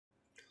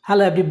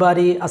Hello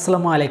everybody,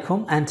 Assalamu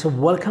alaikum and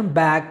welcome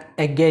back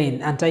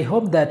again, and I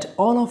hope that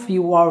all of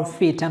you are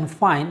fit and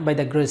fine by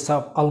the grace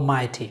of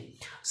Almighty.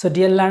 So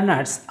dear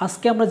learners,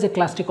 আজকে আমরা যে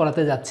ক্লাসটি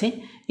করাতে যাচ্ছি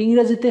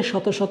ইংরেজিতে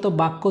শত শত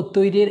বাক্য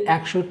তৈরির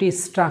 100টি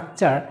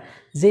স্ট্রাকচার,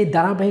 যে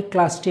ধারাবাহিক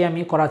ক্লাসটি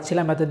আমি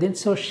করাচ্ছিলাম এতদিন।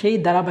 সো সেই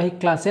ধারাবাহিক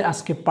ক্লাসের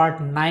আজকে পার্ট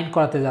 9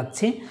 করাতে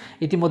যাচ্ছি।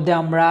 ইতিমধ্যে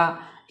আমরা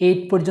 8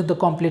 পর্যন্ত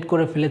কমপ্লিট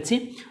করে ফেলেছি।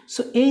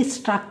 সো এই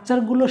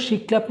স্ট্রাকচারগুলো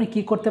শিখলে আপনি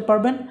কি করতে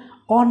পারবেন,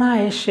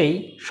 অনায়াসেই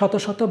শত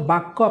শত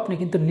বাক্য আপনি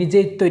কিন্তু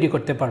নিজেই তৈরি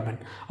করতে পারবেন।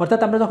 অর্থাৎ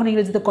আমরা যখন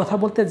ইংরেজিতে কথা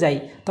বলতে যাই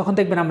তখন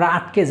দেখবেন আমরা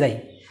আটকে যাই।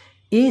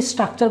 এই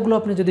স্ট্রাকচারগুলো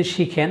আপনি যদি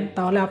শিখেন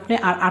তাহলে আপনি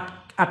আর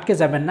আটকে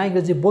যাবেন না।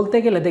 ইংরেজি বলতে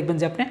গেলে দেখবেন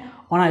যে আপনি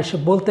অনায়াসে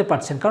বলতে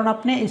পারছেন, কারণ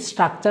আপনি এই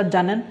স্ট্রাকচার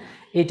জানেন,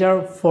 এটার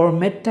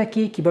ফরম্যাটটা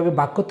কি, কিভাবে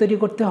বাক্য তৈরি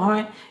করতে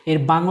হয়, এর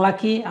বাংলা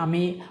কি।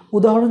 আমি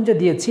উদাহরণ যে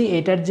দিয়েছি,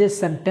 এটার যে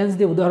সেন্টেন্স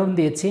দিয়ে উদাহরণ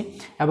দিয়েছি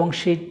এবং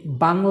সেই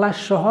বাংলা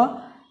সহ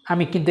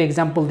আমি কিন্তু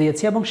এক্সাম্পল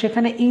দিয়েছি এবং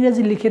সেখানে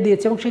ইংরেজি লিখে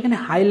দিয়েছি এবং সেখানে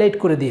হাইলাইট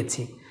করে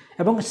দিয়েছি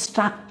এবং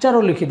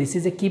স্ট্রাকচারও লিখে দিয়েছি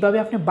যে কিভাবে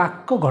আপনি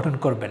বাক্য গঠন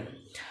করবেন।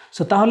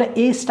 সো তাহলে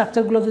এই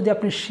স্ট্রাকচারগুলো যদি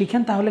আপনি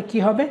শিখেন তাহলে কি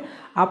হবে,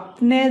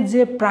 আপনি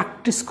যে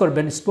প্র্যাকটিস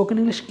করবেন, স্পোকেন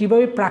ইংলিশ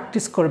কীভাবে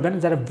প্র্যাকটিস করবেন,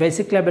 যারা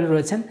বেসিক লেভেল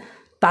রয়েছেন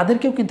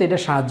তাদেরকেও কিন্তু এটা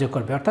সাহায্য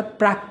করবে। অর্থাৎ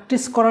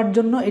প্র্যাকটিস করার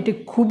জন্য এটি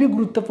খুবই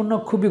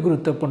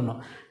গুরুত্বপূর্ণ,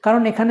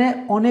 কারণ এখানে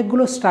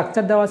অনেকগুলো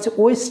স্ট্রাকচার দেওয়া আছে।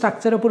 ওই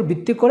স্ট্রাকচারের উপর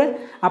ভিত্তি করে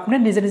আপনি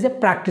নিজে নিজে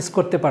প্র্যাকটিস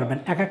করতে পারবেন,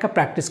 একা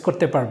প্র্যাকটিস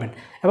করতে পারবেন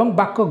এবং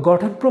বাক্য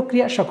গঠন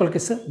প্রক্রিয়া সকল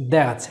কিছু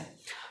দেওয়া আছে।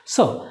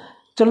 সো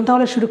চলুন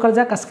তাহলে শুরু করা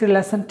যাক আজকের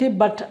লেসনটি।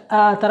 বাট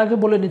তার আগে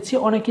বলে নিচ্ছি,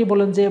 অনেকেই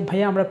বলেন যে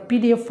ভাইয়া আমরা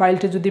পিডিএফ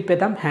ফাইলটি যদি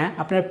পেতাম। হ্যাঁ,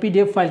 আপনারা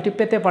পিডিএফ ফাইলটি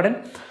পেতে পারেন।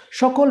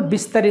 সকল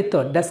বিস্তারিত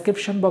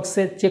ডেসক্রিপশন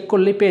বক্সে চেক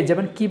করলেই পেয়ে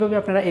যাবেন কীভাবে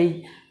আপনারা এই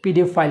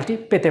পিডিএফ ফাইলটি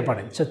পেতে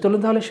পারেন। সো চলুন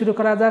তাহলে শুরু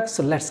করা যাক।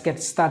 So let's get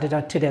started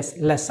our today's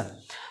lesson.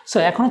 So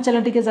এখনও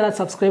চ্যানেলটিকে যারা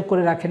সাবস্ক্রাইব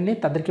করে রাখেননি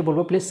তাদেরকে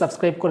বলবো প্লিজ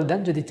সাবস্ক্রাইব করে দেন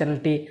যদি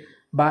চ্যানেলটি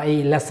বা এই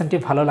লেসনটি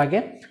ভালো লাগে।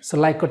 সো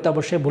লাইক করতে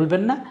অবশ্যই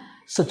ভুলবেন না।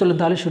 সো চলুন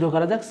তাহলে শুরু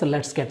করা যাক। So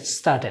let's get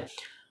started.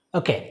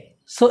 Okay,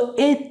 so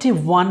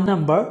 81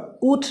 number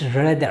would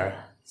rather.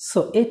 So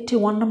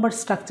 81 number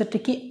স্ট্রাকচারটি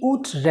কি,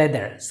 would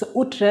rather. So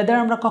would rather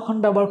আমরা কখন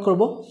ব্যবহার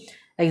করব,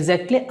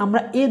 এক্স্যাক্টলি আমরা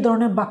এই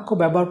ধরনের বাক্য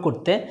ব্যবহার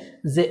করতে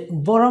যে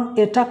বরং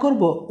এটা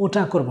করব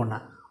ওটা করব না।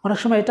 অনেক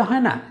সময় এটা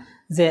হয় না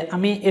যে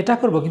আমি এটা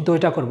করব কিন্তু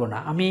ওইটা করব না,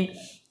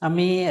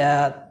 আমি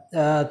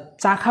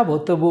চা খাবো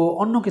তবু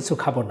অন্য কিছু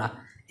খাবো না,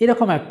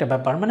 এরকম একটা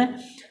ব্যাপার। মানে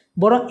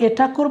বরং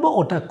এটা করব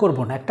ওটা করব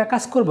না, একটা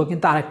কাজ করব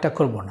কিন্তু আরেকটা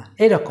করব না,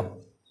 এরকম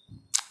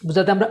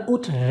বুঝাতে আমরা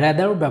উড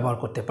রেদারও ব্যবহার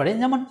করতে পারি।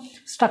 যেমন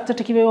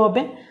স্ট্রাকচারটা কীভাবে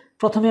হবে,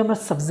 প্রথমে আমরা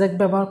সাবজেক্ট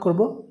ব্যবহার করব,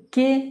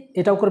 কে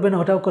এটাও করবে না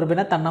ওটাও করবে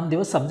না, তার নাম দিব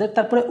সাবজেক্ট,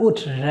 তারপরে উড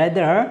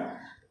রেদার,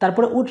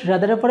 তারপরে উড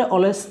রেদারের পরে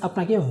অলওয়েজ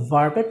আপনাকে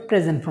ভার্বের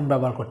প্রেজেন্ট ফর্ম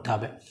ব্যবহার করতে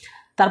হবে।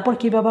 তারপর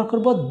কি ব্যবহার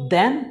করব,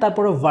 দেন,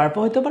 তারপরে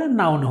ভার্বও হতে পারে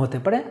নাউনও হতে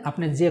পারে,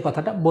 আপনি যে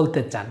কথাটা বলতে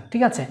চান।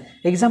 ঠিক আছে,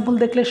 এক্সাম্পল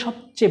দেখলে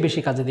সবচেয়ে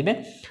বেশি কাজে দিবে।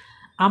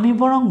 আমি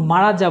বরং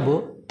মারা যাব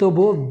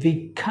তবু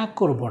ভিক্ষা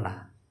করব না।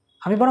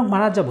 আমি বরং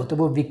মারা যাব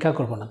তবু ভিক্ষা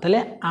করব না। তাহলে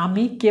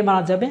আমি, কে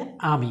মারা যাবে,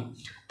 আমি।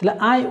 তাহলে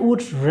আই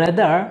উড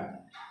রেদার,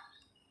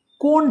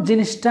 কোন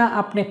জিনিসটা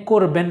আপনি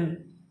করবেন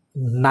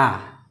না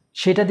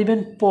সেটা দিবেন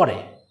পরে।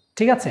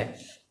 ঠিক আছে,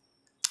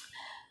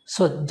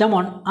 সো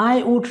যেমন আই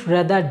উড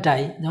রেদার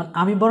ডাই, যেমন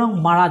আমি বরং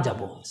মারা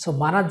যাব। সো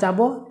মারা যাব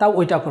তাও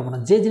ওইটা করবো না,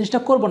 যে জিনিসটা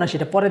করবো না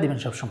সেটা পরে দিবেন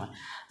সবসময়।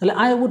 তাহলে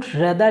I would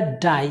rather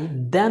die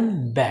then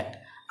back,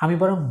 আমি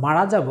বরং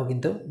মারা যাব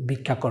কিন্তু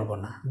ভিক্ষা করব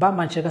না বা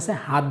মানুষের কাছে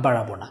হাত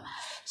বাড়াবো না।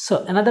 সো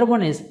অ্যানাদার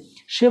ওয়ান ইজ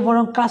সে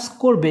বরং কাজ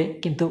করবে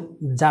কিন্তু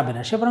যাবে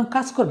না, সে বরং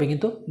কাজ করবে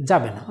কিন্তু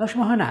যাবে না। অনেক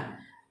সময় হয় না,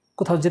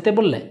 কোথাও যেতে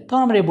বললে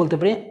তখন আমরা বলতে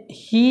পারি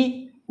he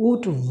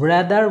would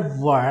rather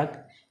work,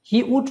 he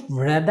would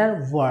rather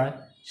work,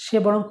 সে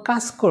বরং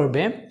কাজ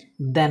করবে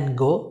দেন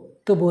গো,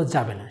 তবুও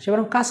যাবে না, সে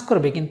বরং কাজ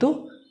করবে কিন্তু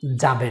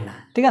যাবে না।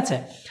 ঠিক আছে,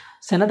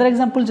 সেনাদার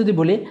এক্সাম্পল যদি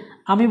বলি,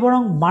 আমি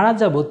বরং মারা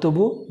যাব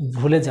তবু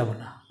ভুলে যাব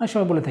না। অনেক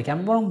সময় বলে থাকি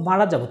আমি বরং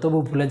মারা যাব তবু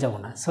ভুলে যাব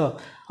না। সো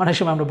অনেক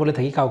সময় আমরা বলে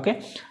থাকি কাউকে,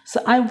 so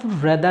I would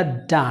rather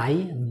die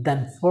then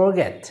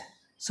forget.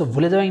 So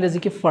ভুলে যাওয়া ইংরেজি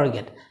কি,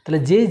 ফরগেট। তাহলে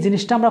যে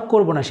জিনিসটা আমরা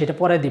করব না সেটা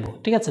পরে দিব।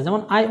 ঠিক আছে,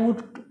 যেমন আই উড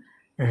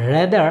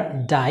রেদার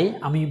ডাই,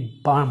 আমি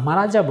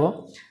মারা যাব,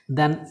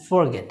 দেন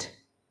ফরগেট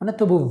মানে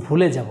তবু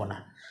ভুলে যাব না।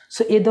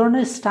 সো এই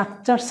ধরনের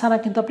স্ট্রাকচার ছাড়া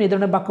কিন্তু আপনি এই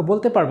ধরনের বাক্য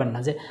বলতে পারবেন না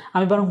যে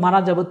আমি বরং মারা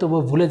যাব তবু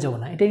ভুলে যাব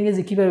না। এটা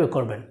ইংরেজি কীভাবে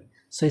করবেন?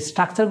 সো এই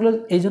স্ট্রাকচারগুলো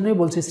এই জন্যই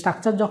বলছি,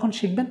 স্ট্রাকচার যখন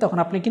শিখবেন তখন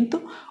আপনি কিন্তু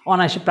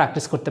অনায়াসে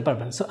প্র্যাকটিস করতে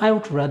পারবেন। So I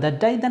would rather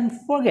die then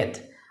forget,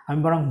 আমি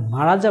বরং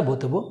মারা যাব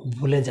তবু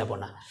ভুলে যাব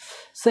না।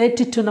 সো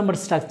 82 নম্বর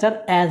স্ট্রাকচার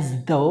অ্যাজ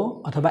দো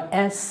অথবা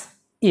অ্যাজ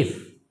ইফ।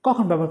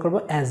 কখন ব্যবহার করব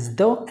অ্যাজ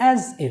দো,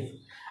 অ্যাজ ইফ।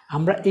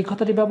 আমরা এই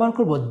কথাটি ব্যবহার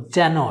করব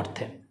যেন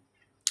অর্থে।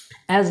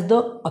 অ্যাজ দো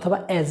অথবা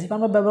অ্যাজ ইফ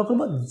আমরা ব্যবহার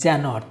করব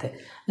যেন অর্থে।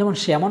 যেমন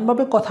সে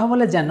এমনভাবে কথা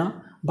বলে যেন,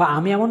 বা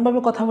আমি এমনভাবে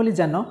কথা বলি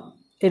যেন,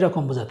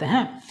 এরকম বোঝাতে।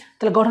 হ্যাঁ,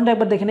 তাহলে গঠনটা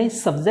একবার দেখে নেই,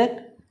 সাবজেক্ট,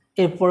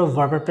 এরপরে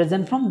ভার্বের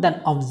প্রেজেন্ট ফর্ম, দেন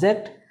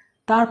অবজেক্ট,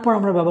 তারপর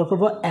আমরা ব্যবহার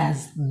করব অ্যাজ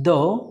দো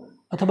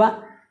অথবা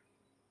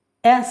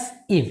অ্যাজ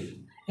ইফ।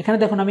 এখানে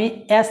দেখুন আমি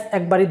অ্যাজ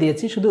একবারই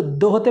দিয়েছি, শুধু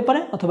দো হতে পারে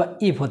অথবা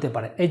ইফ হতে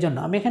পারে, এই জন্য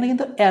আমি এখানে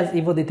কিন্তু অ্যাজ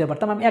ইফও দিতে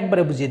পারতাম, আমি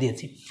একবারে বুঝিয়ে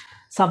দিয়েছি।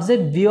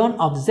 সাবজেক্ট বিয়ন্ড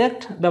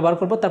অবজেক্ট ব্যবহার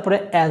করব, তারপরে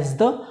অ্যাজ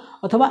দ্য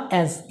অথবা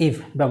অ্যাজ ইফ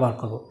ব্যবহার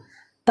করব।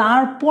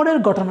 তারপরের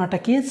ঘটনাটা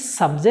কি,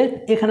 সাবজেক্ট,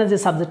 এখানে যে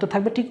সাবজেক্টটা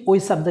থাকবে ঠিক ওই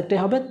সাবজেক্টে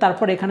হবে।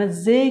 তারপর এখানে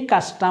যে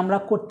কাজটা আমরা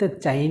করতে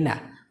চাই না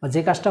বা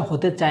যে কাজটা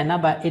হতে চায় না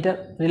বা এটা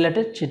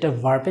রিলেটেড সেটা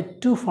ভার্বের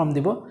টু ফর্ম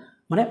দিব,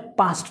 মানে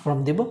পাস্ট ফর্ম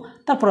দিব,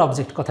 তারপর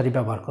অবজেক্ট কথাটি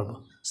ব্যবহার করব।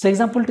 সো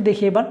এক্সাম্পলটি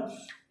দেখি এবার।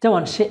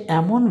 যেমন সে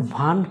এমন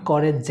ভান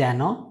করে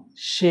যেন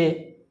সে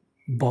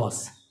বস,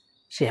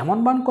 সে এমন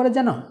ভান করে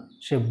যেন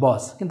সে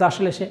বস, কিন্তু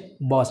আসলে সে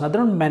বস না।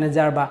 ধরুন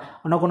ম্যানেজার বা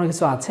অন্য কোনো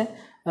কিছু আছে,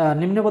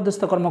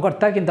 নিম্নপদস্থ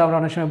কর্মকর্তা, কিন্তু আমরা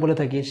অনেক সময় বলে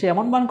থাকি সে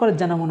এমন ভান করে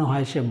যেন মনে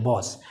হয় সে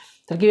বস।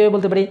 তাহলে কীভাবে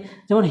বলতে পারি,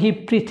 যেমন হি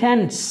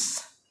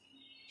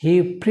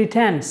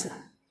প্রিটেন্ডস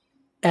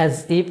অ্যাজ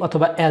ইফ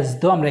অথবা অ্যাজ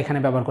দো আমরা এখানে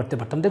ব্যবহার করতে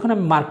পারতাম। দেখুন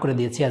আমি মার্ক করে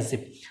দিয়েছি as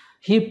if.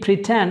 He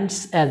প্রিটেন্ডস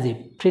as if,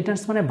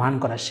 প্রিটেন্ডস মানে ভান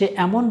করা, সে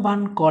এমন ভান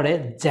করে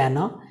যেন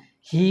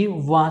হি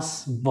ওয়াজ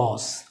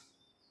বস,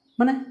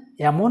 মানে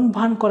এমন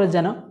ভান করে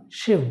যেন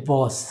সে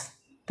বস,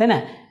 তাই না?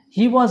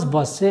 হি ওয়াজ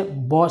বস, সে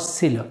বস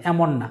ছিল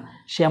এমন না,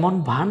 সে এমন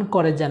ভান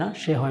করে যেন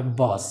সে হয়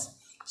বস।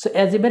 সো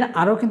অ্যাজ ইফের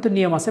আরও কিন্তু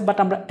নিয়ম আছে, বাট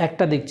আমরা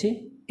একটা দেখছি,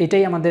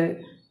 এটাই আমাদের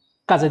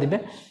কাজে দিবে।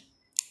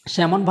 সে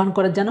এমন ভান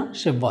করে যেন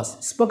সে বস,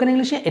 স্পোকেন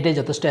ইংলিশে এটাই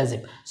যথেষ্ট as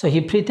if. So he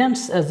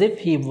প্রিটেন্ডস as if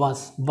he ওয়াজ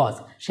বস,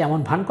 সে এমন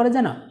ভান করে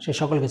যেন সে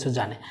সকল কিছু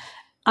জানে।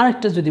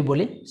 আরেকটা যদি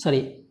বলি,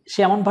 সে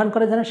এমন ভান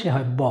করে যেন সে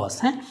হয় বস,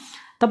 হ্যাঁ।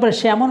 তারপরে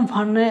সে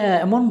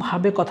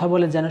এমনভাবে কথা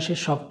বলে যেন সে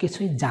সব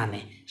কিছুই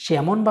জানে, সে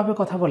এমনভাবে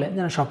কথা বলে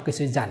যেন সব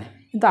কিছুই জানে,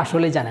 কিন্তু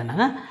আসলেই জানে না,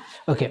 হ্যাঁ।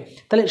 ওকে,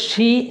 তাহলে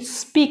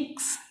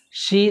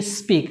সে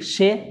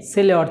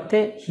ছেলে অর্থে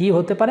হি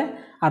হতে পারে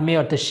আর মেয়ে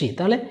অর্থে শি,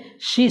 তাহলে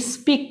শি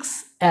স্পিক্স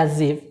অ্যাজ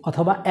ইফ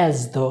অথবা অ্যাজ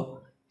দো,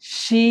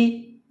 শি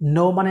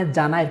নো মানে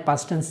জানা, এর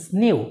পাস্ট টেন্স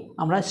নিউ,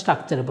 আমরা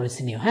স্ট্রাকচারে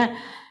পড়েছি নিউ, হ্যাঁ।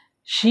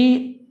 She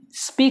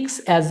speaks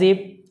as if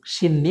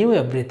she new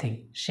everything,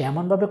 সে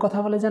এমনভাবে কথা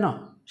বলে যেন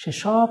সে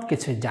সব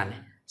কিছুই জানে।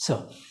 সো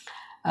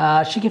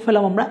শিখে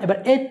ফেলাম আমরা। এবার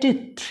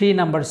 83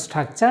 number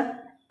structure,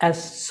 as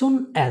soon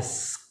as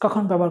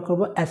কখন ব্যবহার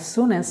করব, অ্যাজ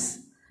সুন অ্যাজ।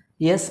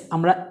 ইয়েস,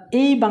 আমরা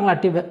এই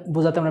বাংলাটি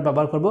বোঝাতে আমরা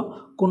ব্যবহার করব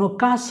কোনো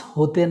কাজ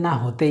হতে না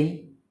হতেই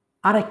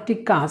আরেকটি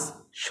কাজ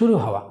শুরু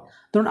হওয়া।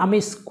 ধরুন আমি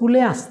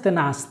স্কুলে আসতে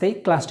না আসতেই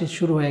ক্লাসটি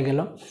শুরু হয়ে গেল,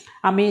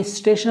 আমি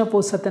স্টেশনে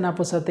পৌঁছাতে না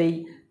পৌঁছাতেই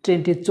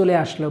ট্রেনটি চলে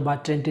আসলো বা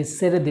ট্রেনটি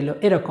ছেড়ে দিল,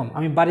 এরকম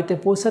আমি বাড়িতে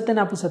পৌঁছাতে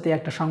না পৌঁছাতেই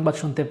একটা সংবাদ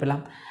শুনতে পেলাম।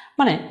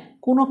 মানে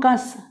কোনো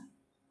কাজ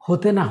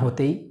হতে না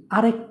হতেই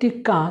আরেকটি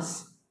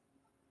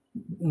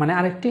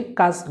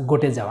কাজ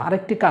ঘটে যাওয়া,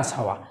 আরেকটি কাজ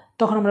হওয়া,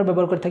 তখন আমরা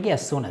ব্যবহার করে থাকি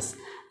অ্যাজ সুন অ্যাজ।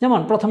 যেমন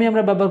প্রথমেই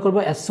আমরা ব্যবহার করব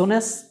অ্যাজ সুন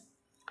অ্যাজ,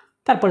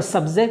 তারপর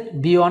সাবজেক্ট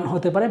বি1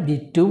 হতে পারে,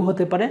 বি2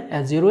 হতে পারে,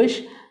 as you wish.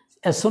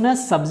 As soon as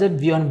subject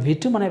B one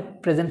 B2 মানে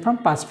প্রেজেন্ট ফর্ম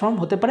পাস্ট ফর্ম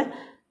হতে পারে,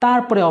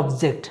 তারপরে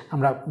অবজেক্ট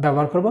আমরা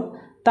ব্যবহার করব,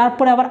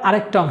 তারপরে আবার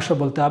আরেকটা অংশ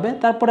বলতে হবে,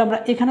 তারপরে আমরা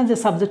এখানে যে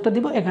সাবজেক্টটা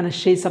দিব এখানে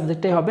সেই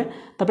সাবজেক্টটাই হবে,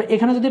 তারপরে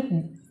এখানে যদি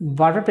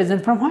ভার্বের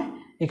প্রেজেন্ট ফর্ম হয়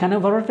এখানেও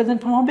ভার্বের প্রেজেন্ট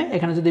ফর্ম হবে,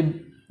 এখানে যদি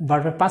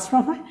ভার্বের পাস্ট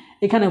ফর্ম হয়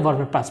এখানেও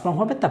ভার্বের পাস্ট ফর্ম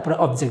হবে, তারপরে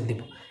অবজেক্ট দিব।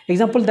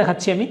 এক্সাম্পল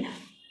দেখাচ্ছি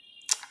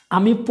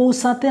আমি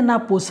পৌঁছাতে না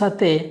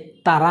পৌঁছাতে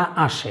তারা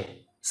আসে।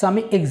 সো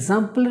আমি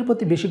এক্সাম্পলের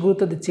প্রতি বেশি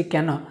গুরুত্ব দিচ্ছি,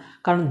 কেন?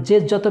 কারণ যে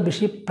যত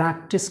বেশি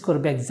প্র্যাকটিস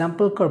করবে,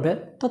 এক্সাম্পল করবে,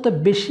 তত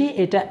বেশি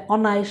এটা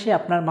অনায়াসে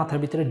আপনার মাথার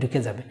ভিতরে ঢুকে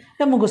যাবে,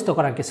 এটা মুখস্থ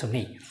করার কিছু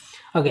নেই।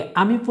 ওকে,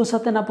 আমি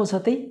পৌঁছাতে না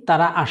পৌঁছাতেই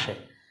তারা আসে।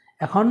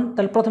 এখন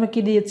তাহলে প্রথমে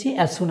কি দিয়েছি,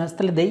 অ্যাজ সুন অ্যাজ,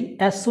 তাহলে দেই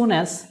অ্যাজ সুন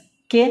অ্যাজ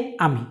কে,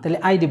 আমি, তাহলে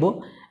আই দিব।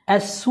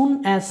 As soon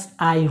as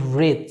I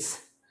reach,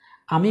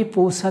 আমি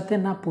পৌঁছাতে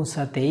না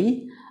পৌঁছাতেই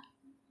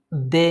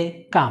দে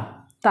কাম,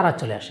 তারা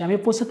চলে আসে, আমি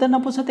পৌঁছাতে না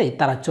পৌঁছাতেই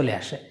তারা চলে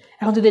আসে।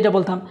 এখন যদি এটা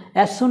বলতাম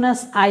as soon as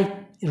I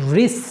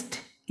reached,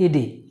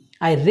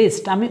 I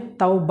reached, আমি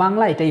তাও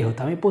বাংলা এটাই হতো,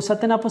 আমি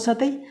পৌঁছাতে না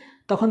পৌঁছাতেই,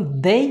 তখন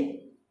দে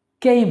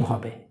কেম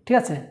হবে, ঠিক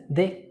আছে,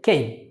 দে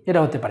কেম, এটা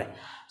হতে পারে।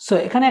 সো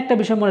এখানে একটা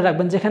বিষয় মনে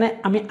রাখবেন, যেখানে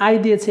আমি আই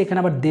দিয়েছি এখানে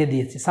আবার দে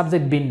দিয়েছি,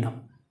 সাবজেক্ট ভিন্ন,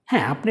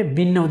 হ্যাঁ আপনি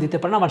ভিন্নও দিতে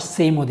পারেন আবার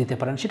সেমও দিতে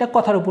পারেন, সেটা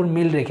কথার উপর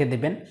মিল রেখে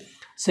দেবেন।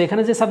 সো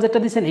এখানে যে সাবজেক্টটা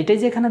দিয়েছেন এটাই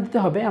যে এখানে দিতে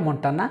হবে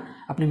এমনটা না,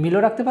 আপনি মিলও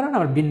রাখতে পারেন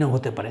আবার ভিন্ন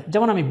হতে পারে,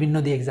 যেমন আমি ভিন্ন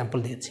দিয়ে এক্সাম্পল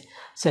দিয়েছি।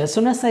 So as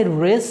soon as I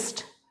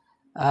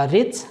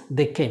reach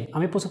দে কেম,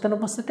 আমি পৌঁছাতে না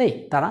পৌঁছাতেই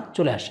তারা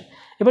চলে আসে।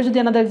 এবার যদি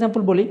আমাদের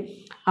এক্সাম্পল বলি,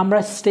 আমরা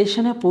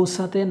স্টেশনে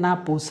পৌঁছাতে না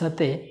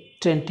পৌঁছাতে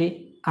ট্রেনটি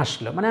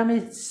আসলো, মানে আমি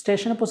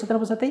স্টেশনে পৌঁছাতে না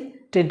পৌঁছাতেই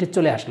ট্রেনটি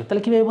চলে আসলো,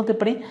 তাহলে কীভাবে বলতে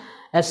পারি,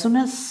 অ্যাজ সুন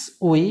অ্যাজ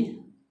উই,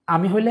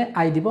 আমি হইলে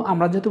আই দিব,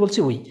 আমরা যেহেতু বলছি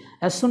we,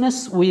 as soon as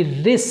we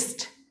reached,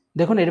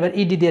 দেখুন এবার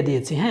ইডি দিয়ে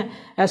দিয়েছি, হ্যাঁ,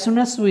 as soon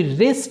as we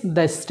reached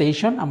the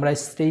station, আমরা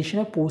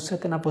স্টেশনে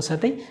পৌঁছাতে না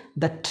পৌঁছাতেই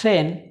দ্য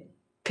ট্রেন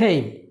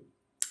কেম,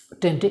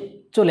 ট্রেনটি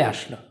চলে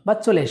আসলো বা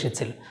চলে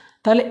এসেছিল।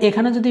 তাহলে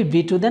এখানে যদি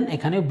V2 দেন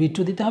এখানেও V2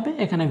 দিতে হবে,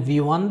 এখানে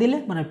V1 দিলে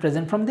মানে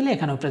প্রেজেন্ট ফর্ম দিলে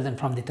এখানেও প্রেজেন্ট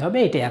ফর্ম দিতে হবে,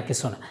 এটাই আর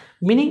কিছু না,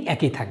 মিনিং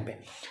একই থাকবে।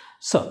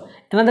 সো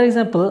অ্যানাদার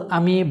এক্সাম্পল,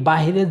 আমি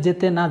বাইরে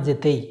যেতে না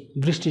যেতেই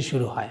বৃষ্টি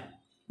শুরু হয়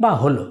বা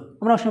হলো,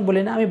 আমরা অনেক সময়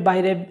বলি না আমি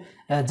বাইরে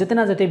যেতে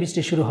না যেতেই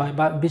বৃষ্টি শুরু হয়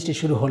বা বৃষ্টি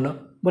শুরু হলো,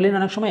 বলি না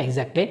অনেক সময়,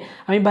 এক্স্যাক্টলি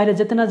আমি বাইরে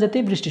যেতে না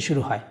যেতেই বৃষ্টি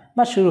শুরু হয়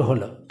বা শুরু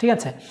হলো, ঠিক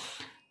আছে।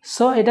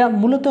 সো এটা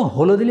মূলত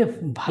হলো দিলে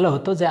ভালো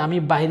হতো, যে আমি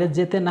বাইরে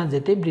যেতে না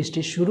যেতেই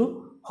বৃষ্টি শুরু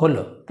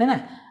হলো, তাই না,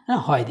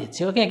 হয়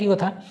দিচ্ছি, ওকে একই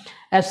কথা।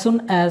 As soon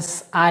as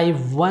I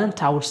went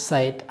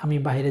outside, আমি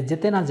বাইরে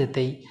যেতে না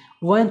যেতেই,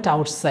 ওয়েন্ট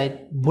আউটসাইড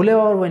ভুলেও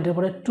আবার ওয়েন্টের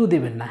পরে টু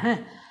দিবেন না, হ্যাঁ,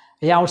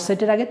 এই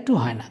আউটসাইডের আগে টু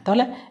হয় না।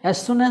 তাহলে as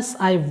soon as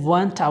I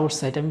went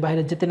outside, আমি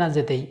বাইরে যেতে না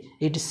যেতেই,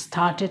 it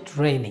started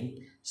raining.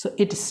 So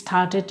it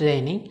started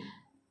raining,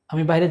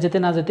 আমি বাইরে যেতে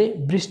না যেতে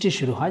বৃষ্টি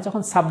শুরু হয়।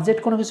 যখন সাবজেক্ট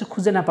কোনো কিছু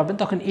খুঁজে না পাবেন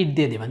তখন ইট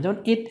দিয়ে দেবেন, যেমন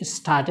ইট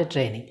স্টার্টেড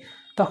রেইনিং,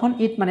 তখন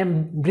ইট মানে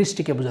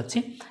বৃষ্টিকে বোঝাচ্ছি।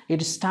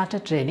 ইট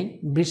স্টার্টেড রেইনিং,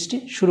 বৃষ্টি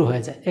শুরু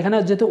হয়ে যায়। এখানে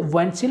যেহেতু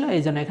ওয়েন্ট ছিল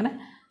এই জন্য এখানে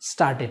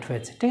স্টার্টেড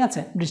হয়েছে, ঠিক আছে,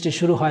 বৃষ্টি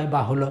শুরু হয়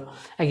বা হলো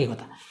একই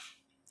কথা।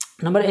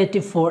 Number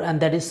 84, and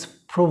that is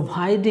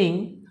providing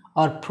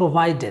or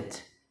provided,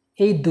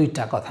 এই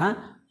দুইটা কথা,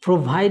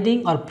 প্রোভাইডিং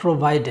অর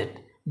প্রোভাইডেড,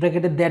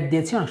 ব্র্যাকেটে দ্যাট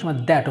দিয়েছি, অনেক সময়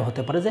দ্যাটও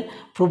হতে পারে, যে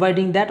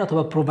প্রোভাইডিং দ্যাট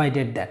অথবা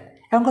প্রোভাইডেড দ্যাট।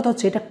 এখন কথা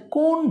হচ্ছে এটা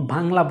কোন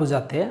বাংলা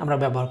বোঝাতে আমরা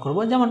ব্যবহার করব।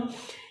 যেমন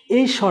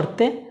এই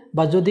শর্তে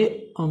বা যদি,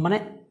 মানে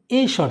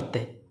এই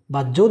শর্তে বা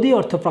যদি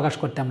অর্থ প্রকাশ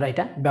করতে আমরা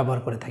এটা ব্যবহার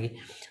করে থাকি।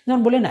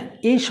 যেমন বলি না,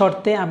 এই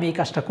শর্তে আমি এই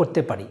কাজটা করতে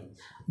পারি,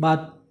 বা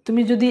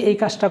তুমি যদি এই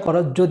কাজটা করো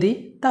যদি,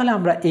 তাহলে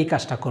আমরা এই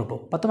কাজটা করব,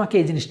 বা তোমাকে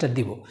এই জিনিসটা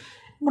দিব।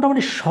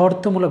 মোটামুটি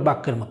শর্তমূলক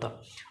বাক্যের মতো।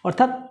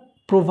 অর্থাৎ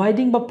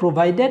প্রোভাইডিং বা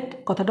প্রোভাইডেড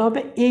কথাটা হবে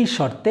এই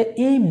শর্তে,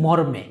 এই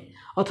মর্মে,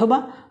 অথবা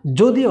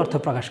যদি অর্থ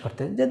প্রকাশ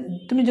করতে, যে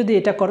তুমি যদি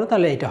এটা করো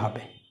তাহলে এটা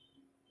হবে,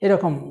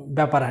 এরকম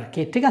ব্যাপার আর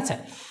কি, ঠিক আছে,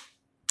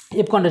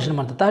 ইফ কন্ডিশনের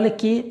মতো। তাহলে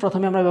কি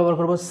প্রথমে আমরা ব্যবহার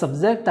করব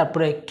সাবজেক্ট,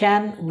 তারপরে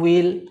ক্যান,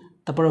 উইল,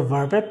 তারপরে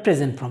ভার্বের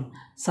present form.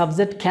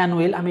 Subject can,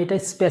 will, আমি এটা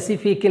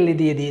স্পেসিফিক্যালি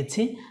দিয়ে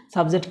দিয়েছি,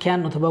 সাবজেক্ট ক্যান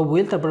অথবা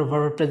উইল, তারপরে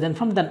ভার্বের প্রেজেন্ট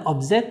ফর্ম, দেন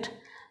অবজেক্ট।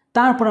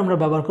 তারপর আমরা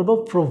ব্যবহার করব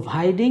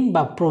প্রোভাইডিং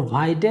বা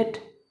প্রোভাইডেড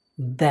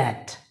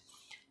দ্যাট,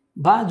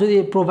 বা যদি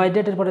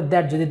প্রোভাইডেড এর পরে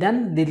দ্যাট যদি দেন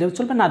দিলেও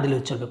চলবে, না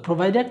দিলেও চলবে,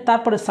 প্রোভাইডেড,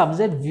 তারপরে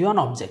সাবজেক্ট ভিওন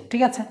অবজেক্ট,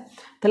 ঠিক আছে।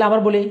 তাহলে আবার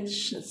বলি,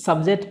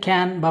 সাবজেক্ট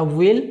ক্যান বা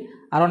উইল,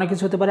 আর অনেক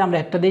কিছু হতে পারে, আমরা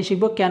একটা দিয়ে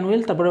শিখবো ক্যান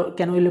উইল, তারপরে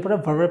ক্যান উইলের পরে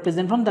ভার্বের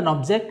প্রেজেন্ট ফর্ম, দেন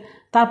অবজেক্ট,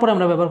 তারপরে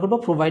আমরা ব্যবহার করব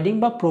প্রোভাইডিং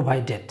বা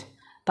প্রোভাইডেড।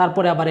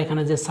 তারপরে আবার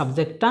এখানে যে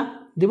সাবজেক্টটা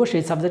দিব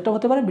সেই সাবজেক্টও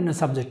হতে পারে, ভিন্ন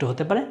সাবজেক্টও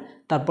হতে পারে,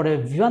 তারপরে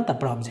ভিওন,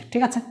 তারপরে অবজেক্ট,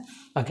 ঠিক আছে।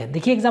 ওকে,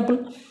 দেখি এক্সাম্পল।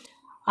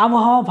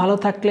 আবহাওয়া ভালো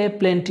থাকলে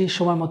প্লেনটি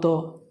সময় মতো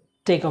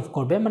টেক অফ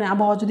করবে, মানে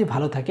আবহাওয়া যদি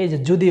ভালো থাকে, এই যে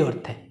যদি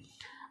অর্থে,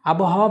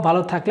 আবহাওয়া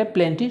ভালো থাকলে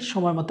প্লেনটি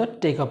সময় মতো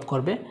টেক অফ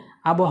করবে।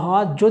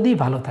 আবহাওয়া যদি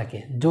ভালো থাকে,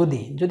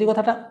 যদি, যদি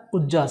কথাটা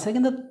উজ্জ্বল আছে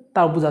কিন্তু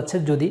তাও বোঝাচ্ছে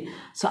যদি।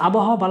 সো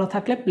আবহাওয়া ভালো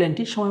থাকলে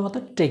প্লেনটি সময় মতো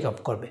টেক অফ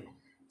করবে।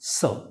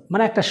 সো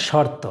মানে একটা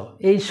শর্ত,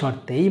 এই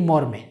শর্তে, এই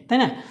মর্মে, তাই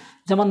না।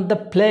 যেমন the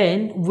plane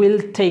will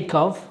take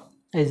off,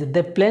 এই যে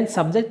দ্য প্লেন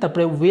সাবজেক্ট,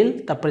 তারপরে উইল,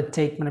 তারপরে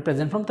টেক মানে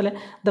প্রেজেন্ট ফর্ম, তাহলে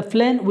the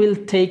plane will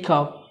take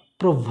off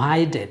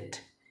provided,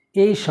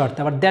 এই শর্তে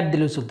আবার দ্যাট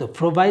দিলেও চলতো,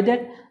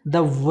 provided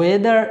the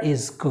weather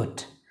is good.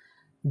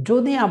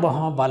 যদি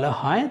আবহাওয়া ভালো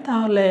হয়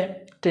তাহলে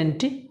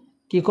ট্রেনটি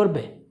কী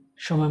করবে,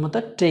 সময় মতো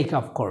টেক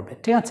অফ করবে,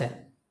 ঠিক আছে।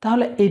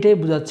 তাহলে এইটাই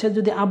বোঝাচ্ছে,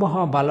 যদি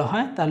আবহাওয়া ভালো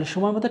হয় তাহলে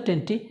সময় মতো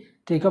ট্রেনটি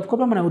টেক অফ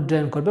করবে, মানে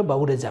উড্ডয়ন করবে বা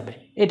উড়ে যাবে,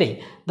 এটাই।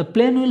 The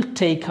plane will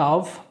take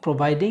off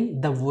providing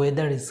the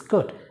weather is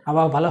good,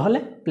 আবহাওয়া ভালো হলে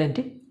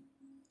প্লেনটি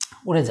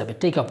উড়ে যাবে,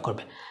 টেক অফ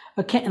করবে।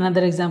 ওকে,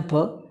 অ্যানাদার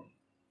এক্সাম্পল,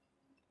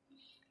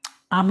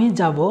 আমি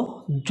যাব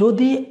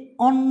যদি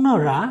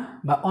অন্যরা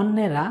বা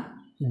অন্যেরা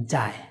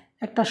যায়,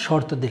 একটা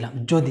শর্ত দিলাম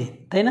যদি,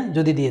 তাই না,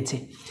 যদি দিয়েছি।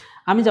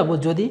 আমি যাব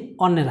যদি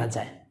অন্যেরা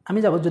যায়, আমি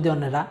যাব যদি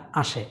অন্যেরা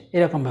আসে,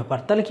 এরকম ব্যাপার।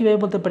 তাহলে কীভাবে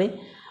বলতে পারি,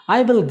 আই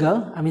উইল গো,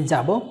 আমি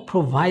যাব,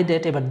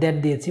 প্রোভাইডেড, এবার দ্যাট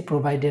দিয়েছি,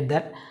 provided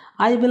that,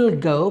 I will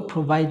go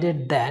provided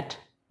that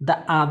the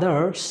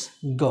others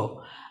গো,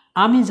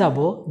 আমি যাব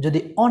যদি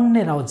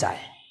অন্যেরাও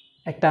যায়,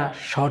 একটা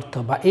শর্ত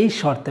বা এই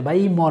শর্তে বা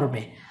এই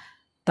মর্মে,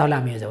 তাহলে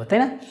আমিও যাব, তাই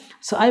না।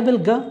 So I will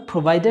go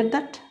provided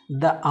that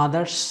the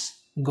others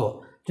গো,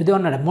 যদি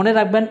অন্যরা। মনে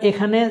রাখবেন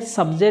এখানে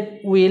সাবজেক্ট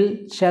উইল,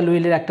 শ্যাল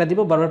উইলের একটা দিব,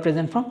 ভার্বের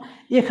প্রেজেন্ট ফর্ম,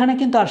 এখানে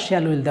কিন্তু আর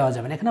শ্যাল উইল দেওয়া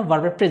যাবে না, এখানে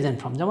ভার্বের প্রেজেন্ট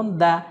ফর্ম, যেমন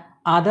দ্য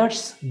আদার্স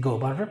গো,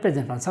 ভার্বের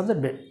present form, subject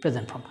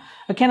present form.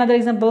 ওকে, অ্যানাদার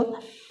এক্সাম্পল,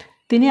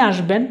 তিনি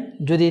আসবেন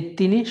যদি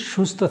তিনি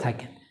সুস্থ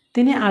থাকেন,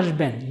 তিনি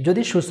আসবেন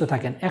যদি সুস্থ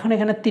থাকেন। এখন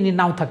এখানে তিনি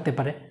নাও থাকতে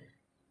পারে,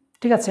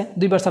 ঠিক আছে,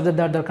 দুইবার সাবজেক্ট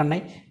দেওয়ার দরকার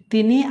নাই,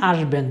 তিনি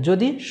আসবেন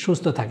যদি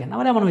সুস্থ থাকেন,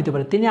 আবার এমন হইতে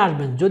পারে তিনি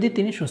আসবেন যদি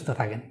তিনি সুস্থ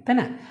থাকেন, তাই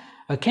না।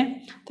 ওকে,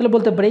 তাহলে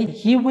বলতে পারি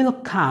হি উইল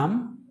কাম,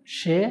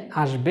 সে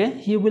আসবে,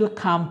 he will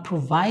come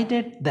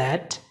provided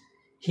that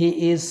he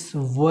is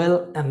well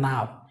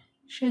enough,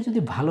 সে যদি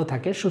ভালো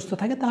থাকে, সুস্থ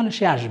থাকে, তাহলে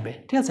সে আসবে,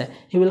 ঠিক আছে।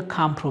 He will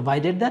come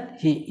provided that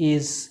he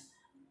is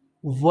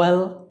well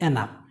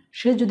enough,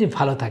 সে যদি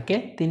ভালো থাকে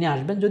তিনি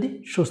আসবেন, যদি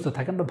সুস্থ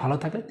থাকেন বা ভালো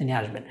থাকলে তিনি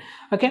আসবেন।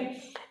 ওকে,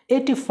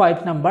 85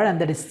 number, and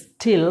that is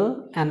till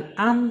and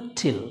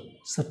until.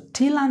 So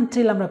till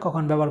until আমরা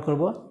কখন ব্যবহার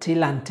করব,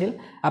 টিল আনটিল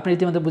আপনি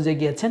ইতিমধ্যে বুঝে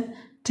গিয়েছেন,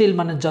 টিল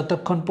মানে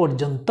যতক্ষণ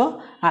পর্যন্ত,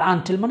 আর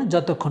আনটিল মানে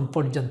যতক্ষণ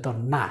পর্যন্ত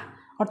না।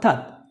 অর্থাৎ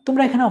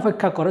তোমরা এখানে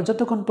অপেক্ষা করো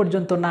যতক্ষণ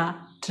পর্যন্ত না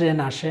ট্রেন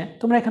আসে,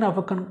 তোমরা এখানে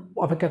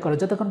অপেক্ষা করো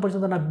যতক্ষণ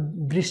পর্যন্ত না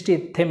বৃষ্টি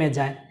থেমে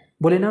যায়,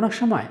 বলি না অনেক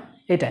সময়,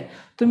 এটাই।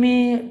 তুমি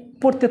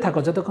পড়তে থাকো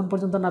যতক্ষণ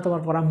পর্যন্ত না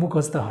তোমার পড়া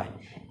মুখস্থ হয়,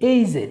 এই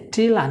যে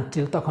টিল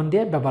আনটিল তখন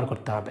দিয়ে ব্যবহার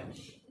করতে হবে।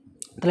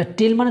 তাহলে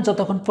টিল মানে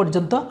যতক্ষণ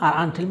পর্যন্ত, আর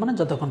আনটিল মানে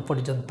যতক্ষণ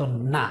পর্যন্ত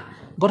না।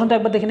 গঠনটা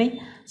একবার দেখে নেই।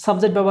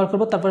 সাবজেক্ট ব্যবহার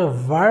করব, তারপরে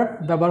ভার্ব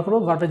ব্যবহার করব।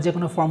 ভার্বের যে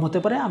কোনো ফর্ম হতে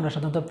পারে, আমরা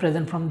সাধারণত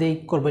প্রেজেন্ট ফর্ম দিয়েই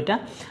করবো এটা।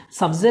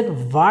 সাবজেক্ট,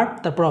 ভার্ব,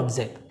 তারপর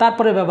অবজেক্ট,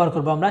 তারপরে ব্যবহার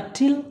করব আমরা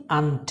টিল,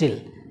 আনটিল।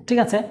 ঠিক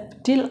আছে,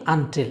 টিল,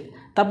 আনটিল,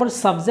 তারপর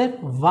সাবজেক্ট,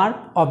 ভার্ব,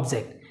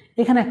 অবজেক্ট।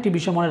 এখানে একটি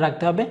বিষয় মনে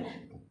রাখতে হবে,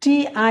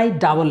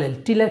 TILL,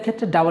 টিলের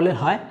ক্ষেত্রে ডাবল এল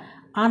হয়,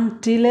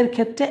 আনটিলের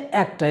ক্ষেত্রে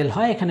একটা এল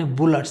হয়। এখানে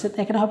ভুল আসছে,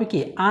 এখানে হবে কি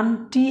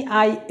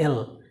আনটিআইএল,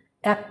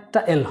 একটা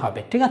এল হবে।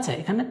 ঠিক আছে,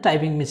 এখানে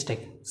typing mistake,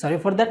 sorry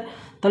for that.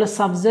 তাহলে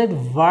সাবজেক্ট,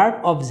 ভার্ব,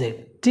 অবজেক্ট,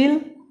 টিল,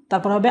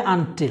 তারপর হবে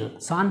আনটিল।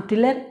 সো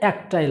আনটিলের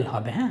একটা এল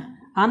হবে, হ্যাঁ,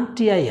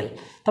 আনটিআইএল,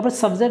 তারপর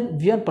সাবজেক্ট,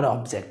 ভিওর পরে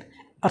অবজেক্ট।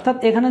 অর্থাৎ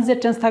এখানে যে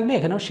টেন্স থাকবে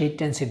এখানেও সেই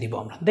টেন্সই দিব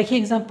আমরা। দেখি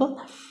এক্সাম্পল,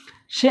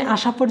 সে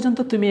আসা পর্যন্ত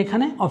তুমি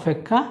এখানে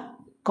অপেক্ষা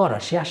করো,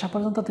 সে আসা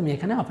পর্যন্ত তুমি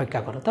এখানে অপেক্ষা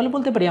করো। তাহলে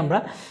বলতে পারি আমরা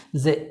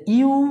যে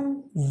ইউ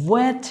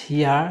ওয়েট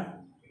হিয়ার,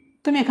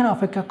 তুমি এখানে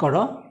অপেক্ষা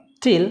করো,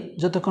 টিল,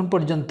 যতক্ষণ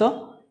পর্যন্ত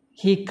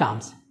হি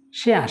কামস,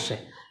 সে আসে।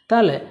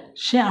 তাহলে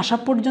সে আসা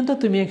পর্যন্ত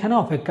তুমি এখানে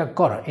অপেক্ষা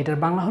করো, এটার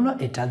বাংলা হলো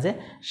এটা, যে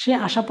সে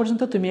আসা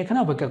পর্যন্ত তুমি এখানে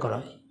অপেক্ষা করো।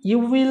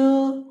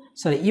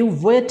 You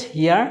wait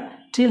here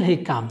till he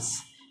comes,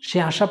 সে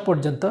আসা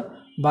পর্যন্ত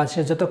বা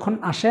সে যতক্ষণ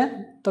আসে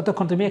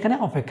ততক্ষণ তুমি এখানে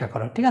অপেক্ষা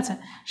করো। ঠিক আছে,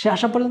 সে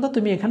আসা পর্যন্ত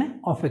তুমি এখানে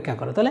অপেক্ষা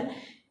করো। তাহলে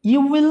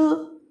ইউ উইল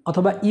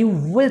অথবা you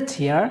wait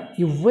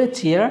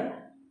here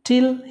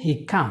till he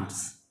comes.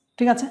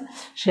 ঠিক আছে,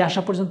 সে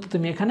আসা পর্যন্ত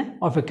তুমি এখানে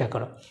অপেক্ষা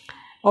করো।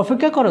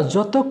 অপেক্ষা করো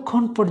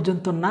যতক্ষণ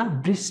পর্যন্ত না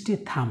বৃষ্টি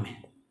থামে।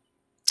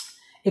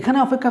 এখানে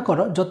অপেক্ষা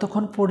করো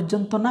যতক্ষণ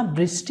পর্যন্ত না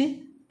বৃষ্টি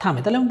থামে।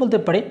 তাহলে আমি বলতে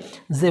পারি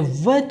যে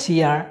wait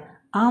here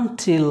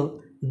until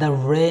the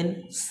rain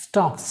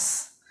stops,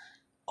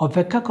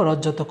 অপেক্ষা করো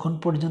যতক্ষণ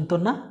পর্যন্ত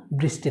না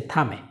বৃষ্টি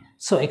থামে।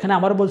 সো এখানে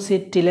আবার বলছি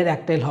টিলের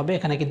একটা এল হবে,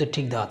 এখানে কিন্তু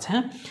ঠিক দেওয়া আছে,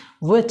 হ্যাঁ।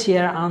 Wait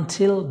here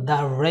until the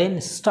rain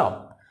stop,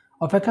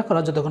 অপেক্ষা করো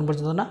যতক্ষণ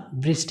পর্যন্ত না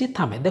বৃষ্টি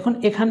থামে। দেখুন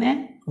এখানে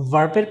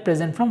ভার্বের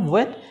প্রেজেন্ট ফর্ম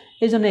ওয়েট,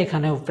 এই জন্য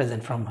এখানেও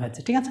প্রেজেন্ট ফর্ম হয়েছে।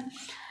 ঠিক আছে,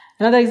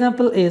 অ্যানাদার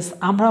এক্সাম্পল ইজ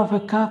আমরা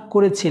অপেক্ষা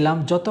করেছিলাম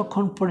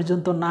যতক্ষণ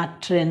পর্যন্ত না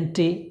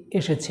ট্রেনটি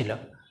এসেছিল।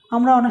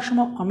 আমরা অনেক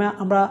সময়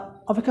আমরা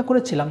অপেক্ষা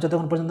করেছিলাম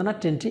যতক্ষণ পর্যন্ত না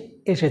ট্রেনটি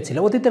এসেছিল।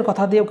 অতীতের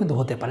কথা দিয়েও কিন্তু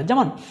হতে পারে,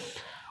 যেমন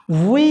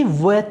উই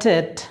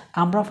ওয়েটেড,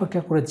 আমরা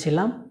অপেক্ষা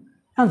করেছিলাম,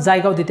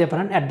 জায়গাও দিতে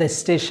পারেন, অ্যাট দ্য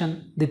স্টেশন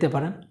দিতে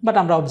পারেন, বাট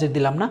আমরা অবজেক্ট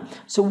দিলাম না।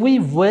 সো উই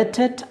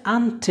ওয়েটেড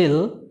আনটিল,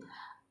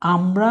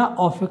 আমরা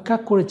অপেক্ষা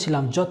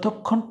করেছিলাম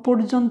যতক্ষণ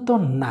পর্যন্ত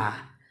না,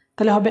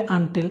 তাহলে হবে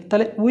আনটিল।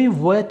 তাহলে we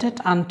weighted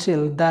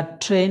until the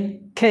train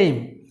কেম,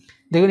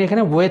 দেখুন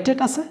এখানে ওয়েটেড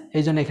আছে,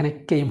 এই জন্য এখানে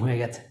কেম হয়ে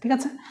গেছে। ঠিক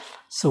আছে,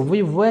 so we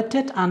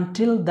weighted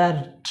until the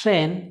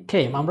train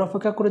কেম, আমরা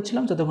অপেক্ষা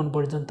করেছিলাম যতক্ষণ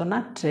পর্যন্ত না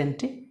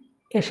ট্রেনটি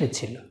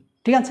এসেছিল।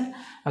 ঠিক আছে,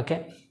 ওকে।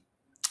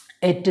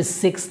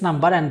 86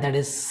 number, and that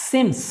is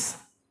seems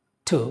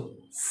to.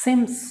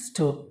 Seems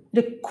to,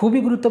 এটা খুবই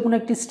গুরুত্বপূর্ণ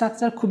একটি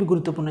স্ট্রাকচার, খুবই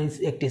গুরুত্বপূর্ণ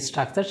একটি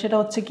স্ট্রাকচার। সেটা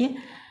হচ্ছে কি,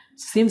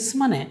 সিমস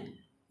মানে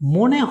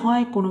মনে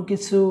হয় কোনো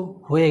কিছু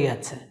হয়ে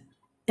গেছে,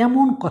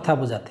 এমন কথা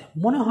বোঝাতে।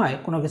 মনে হয়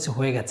কোনো কিছু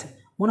হয়ে গেছে,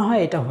 মনে হয়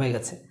এটা হয়ে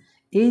গেছে,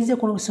 এই যে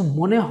কোনো কিছু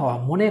মনে হওয়া,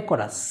 মনে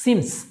করা,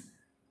 সিমস,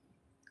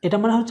 এটা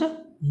মানে হচ্ছে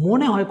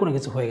মনে হয় কোনো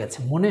কিছু হয়ে গেছে,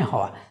 মনে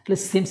হওয়া। তাহলে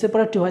সিমসের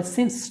পরে একটি হয়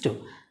সিমস টু।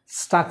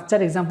 স্ট্রাকচার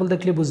এক্সাম্পল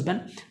দেখলে বুঝবেন,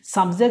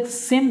 সাবজেক্ট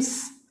সিমস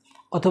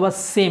অথবা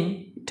সিম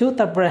টু,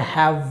 তারপরে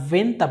হ্যাভ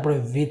বিন, তারপরে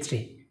V3।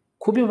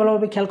 খুবই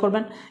ভালোভাবে খেয়াল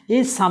করবেন,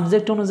 এই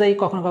সাবজেক্ট অনুযায়ী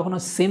কখনো কখনো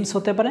সিমস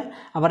হতে পারে,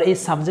 আবার এই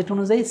সাবজেক্ট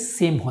অনুযায়ী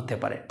সিম হতে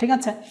পারে। ঠিক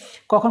আছে,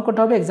 কখন করতে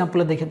হবে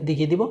এক্সাম্পলে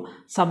দেখিয়ে দিব।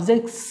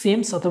 সাবজেক্ট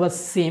সিমস অথবা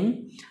সিম,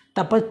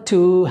 তারপর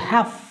টু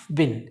হ্যাভ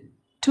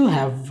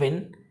বিন,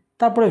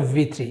 তারপরে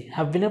V3,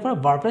 হ্যাভ বিনের পরে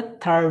ভার্বের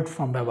থার্ড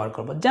ফর্ম ব্যবহার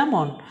করব।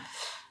 যেমন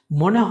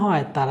মনে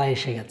হয় তারা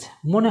এসে গেছে,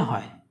 মনে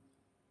হয়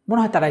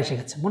তারা এসে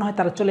গেছে, মনে হয়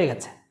তারা চলে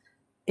গেছে,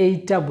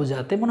 এইটা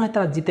বোঝাতে। মনে হয়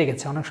তারা জিতে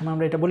গেছে, অনেক সময়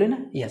আমরা এটা বলি না,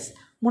 ইয়েস,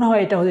 মনে হয়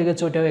এটা হয়ে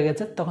গেছে, ওইটা হয়ে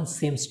গেছে, তখন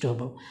সিমস টু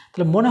হবে।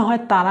 তাহলে মনে হয়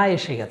তারা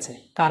এসে গেছে,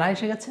 কারা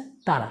এসে গেছে,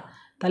 তারা।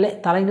 তাহলে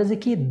তারা ইংরেজি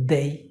কি,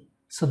 দেই।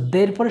 সো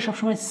দের পরে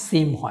সবসময়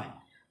সিম হয়।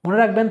 মনে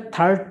রাখবেন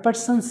থার্ড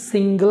পারসন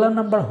সিঙ্গুলার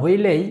নাম্বার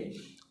হইলেই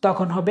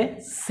তখন হবে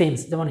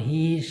সিমস, যেমন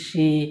হি,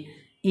 শি,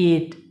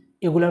 ইট,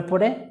 এগুলোর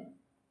পরে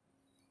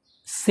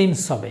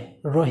সিমস হবে।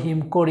 রহিম,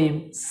 করিম,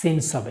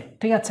 সিমস হবে।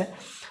 ঠিক আছে,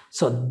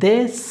 so they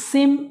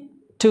seem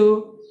to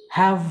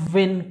have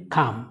been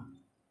কাম,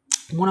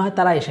 মনে হয়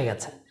তারা এসে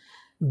গেছে।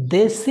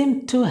 দে সিম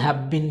টু হ্যাভ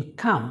বিন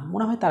কাম,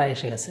 মনে হয় তারা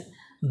এসে গেছে।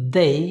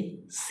 দে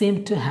সিম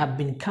টু হ্যাভ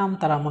বিন কাম,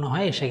 তারা মনে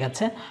হয় এসে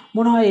গেছে।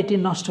 মনে হয় এটি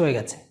নষ্ট হয়ে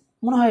গেছে,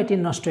 মনে হয় এটি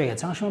নষ্ট হয়ে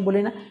গেছে। অনেক সময়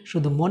বলি না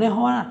শুধু মনে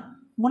হওয়া,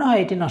 মনে হয়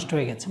এটি নষ্ট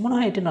হয়ে গেছে, মনে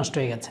হয় এটি নষ্ট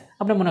হয়ে গেছে,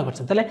 আপনি মনে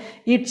করছেন। তাহলে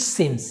ইট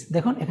সিমস,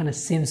 দেখুন এখানে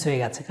সিমস হয়ে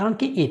গেছে, কারণ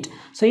কি ইট।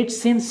 So it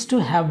seems to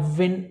have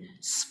been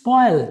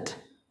spoiled,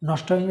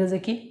 নষ্ট হয়ে গেছে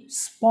কি,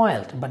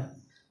 স্পয়েলড, বাট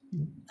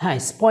হ্যাঁ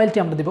স্পয়েলটি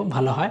আমরা দেব,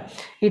 ভালো হয়।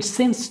 It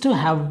seems to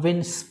have been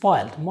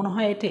spoiled, মনে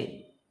হয় এটি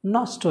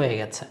নষ্ট হয়ে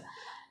গেছে।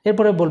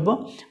 এরপরে বলবো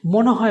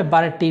মনে হয়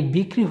বাড়িটি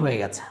বিক্রি হয়ে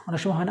গেছে। অনেক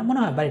সময় হয় না, মনে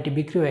হয় বাড়িটি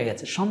বিক্রি হয়ে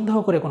গেছে, সন্দেহ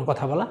করে কোনো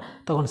কথা বলা,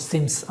 তখন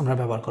সিমস আমরা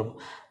ব্যবহার করব।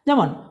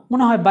 যেমন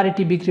মনে হয়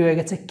বাড়িটি বিক্রি হয়ে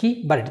গেছে, কি,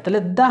 বাড়িটি।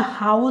 তাহলে দ্য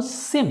হাউস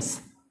সিমস,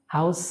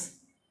 হাউস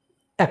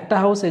একটা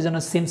হাউস, এই জন্য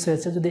সিমস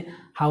হয়েছে। যদি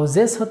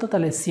হাউজেস হতো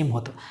তাহলে সিম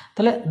হতো।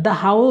 তাহলে the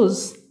house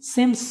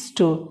seems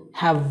to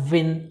have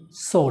been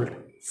sold,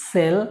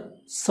 sell,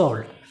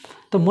 sold.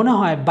 তো মনে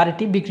হয়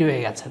বাড়িটি বিক্রি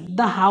হয়ে গেছে।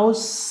 The house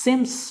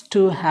seems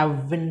to have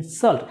been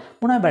sold,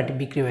 মনে হয় বাড়িটি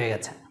বিক্রি হয়ে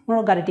গেছে, মনে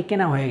হয় গাড়িটি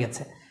কেনা হয়ে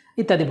গেছে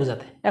ইত্যাদি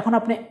বোঝাতে। এখন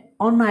আপনি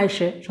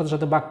অনায়াসে শত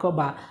শত বাক্য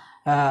বা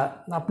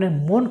আপনার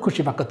মন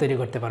খুশি বাক্য তৈরি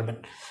করতে পারবেন।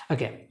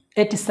 ওকে,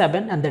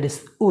 87 অ্যান্ড দ্যাট ইজ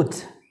উড।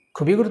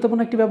 খুবই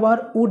গুরুত্বপূর্ণ একটি ব্যবহার।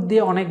 উড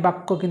দিয়ে অনেক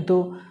বাক্য কিন্তু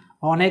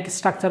অনেক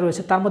স্ট্রাকচার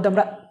রয়েছে, তার মধ্যে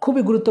আমরা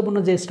খুবই গুরুত্বপূর্ণ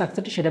যে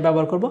স্ট্রাকচারটি সেটা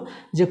ব্যবহার করব,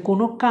 যে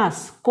কোনো কাজ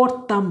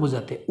করতাম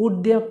বোঝাতে। উড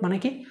দিয়ে মানে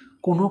কি,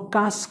 কোনো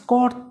কাজ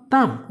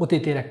করতাম,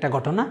 অতীতের একটা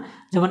ঘটনা।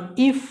 যেমন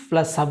if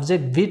plus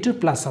subject V2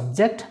 plus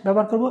subject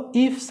ব্যবহার করব,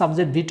 ইফ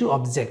সাবজেক্ট V2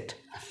 অবজেক্ট,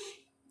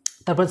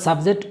 তারপর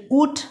সাবজেক্ট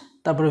উড,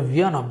 তারপরে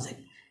V1 অবজেক্ট।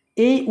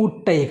 এই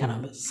উডটাই এখানে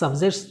হবে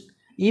সাবজেক্ট।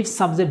 ইফ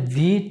সাবজেক্ট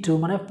V2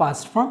 মানে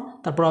পাস্ট ফর্ম,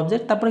 তারপর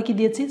অবজেক্ট, তারপরে কি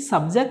দিয়েছি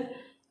সাবজেক্ট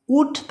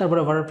উড,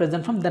 তারপরে verb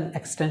present form, then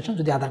extension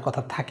যদি আদার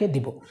কথা থাকে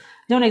দিব।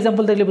 যেমন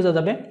এক্সাম্পল দেখলে বোঝা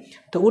যাবে।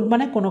 তো উড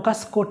মানে কোনো কাজ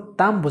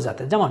করতাম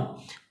বোঝাতে। যেমন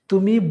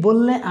তুমি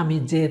বললে আমি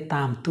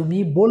যেতাম, তুমি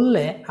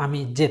বললে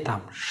আমি যেতাম,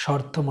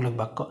 শর্তমূলক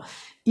বাক্য।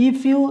 If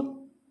you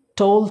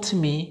told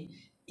me,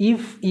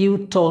 if you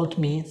told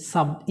me,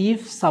 if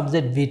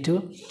subject V2,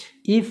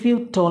 if you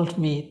told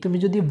me, তুমি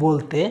যদি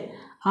বলতে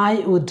আই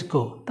উড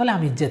গো, তাহলে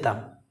আমি যেতাম।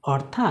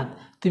 অর্থাৎ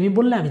তুমি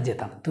বললে আমি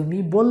যেতাম, তুমি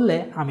বললে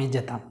আমি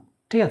যেতাম,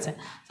 ঠিক আছে।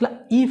 তাহলে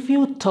ইফ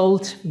ইউ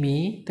টোল্ড মি,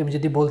 তুমি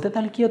যদি বলতে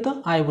তাহলে কি হতো,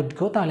 আই উড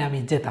গো, তাহলে আমি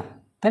যেতাম,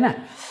 তাই না।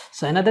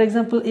 সো অ্যানাদার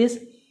এক্সাম্পল ইজ,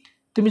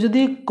 তুমি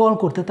যদি কল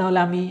করতে তাহলে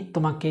আমি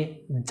তোমাকে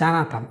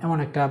জানাতাম। এমন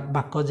একটা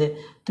বাক্য যে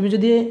তুমি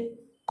যদি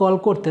কল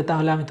করতে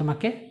তাহলে আমি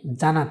তোমাকে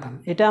জানাতাম।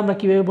 এটা আমরা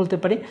কিভাবে বলতে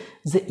পারি,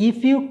 যে ইফ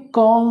ইউ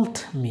কলড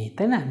মি,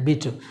 তাই না,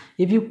 B2,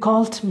 if you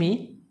called me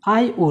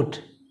I would,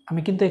 আমি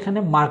কিন্তু এখানে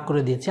মার্ক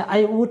করে দিয়েছি,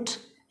 আই উড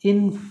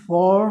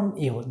ইনফর্ম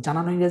ইউ,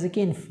 জানানো ইংরেজি কি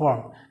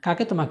ইনফর্ম,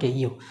 কাকে, তোমাকে,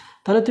 ইউ।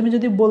 তাহলে তুমি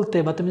যদি বলতে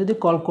বা তুমি যদি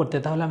কল করতে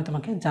তাহলে আমি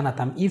তোমাকে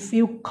জানাতাম। If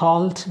you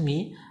called me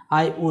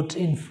I would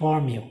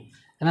inform you.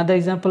 Another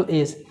example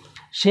is,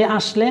 সে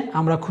আসলে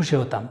আমরা খুশি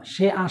হতাম,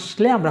 সে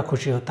আসলে আমরা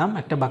খুশি হতাম,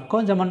 একটা বাক্য।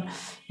 যেমন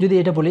যদি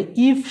এটা বলি,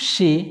 ইফ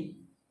শি,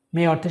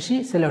 মেয়ে অর্থে শি,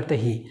 ছেলে অর্থে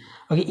হি।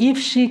 ওকে, if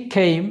she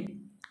came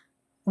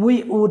we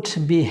would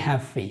be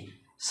happy.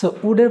 So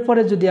উডের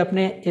পরে যদি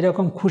আপনি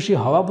এরকম খুশি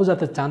হওয়া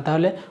বোঝাতে চান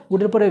তাহলে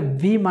উডের পরে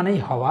বি মানেই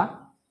হওয়া,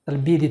 তাহলে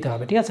বি দিতে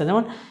হবে, ঠিক আছে।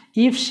 যেমন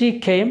if she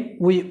came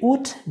we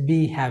would be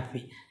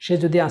happy, সে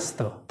যদি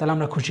আসতো তাহলে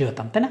আমরা খুশি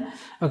হতাম, তাই না।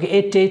 ওকে,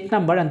 88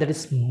 number and that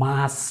is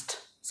must.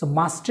 So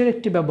মাস্টের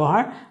একটি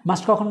ব্যবহার,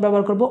 মাস্ট কখন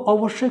ব্যবহার করব,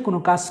 অবশ্যই কোনো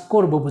কাজ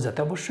করব বোঝাতে,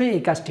 অবশ্যই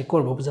এই কাজটি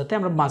করব বোঝাতে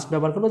আমরা মাস্ট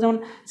ব্যবহার করব। যেমন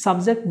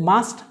সাবজেক্ট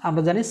মাস্ট,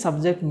 আমরা জানি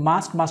সাবজেক্ট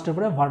মাস্ট, মাস্টের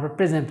পরে ভার্ব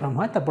প্রেজেন্ট ফর্ম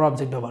হয়, তারপর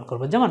অবজেক্ট ব্যবহার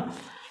করব। যেমন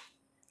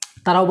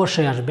তারা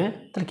অবশ্যই আসবে,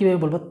 তাহলে কীভাবে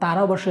বলবো,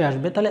 তারা অবশ্যই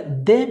আসবে, তাহলে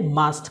দে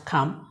মাস্ট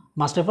কাম,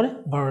 মাস্টের পরে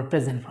verb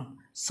present form.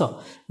 So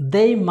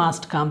they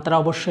must কাম, তারা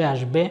অবশ্যই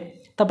আসবে।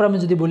 তারপর আমি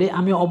যদি বলি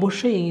আমি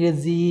অবশ্যই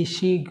ইংরেজি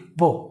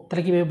শিখবো,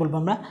 তাহলে কীভাবে বলবো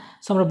আমরা,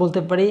 সো আমরা বলতে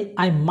পারি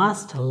আই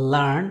মাস্ট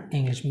লার্ন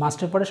ইংলিশ,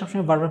 মাস্টের পরে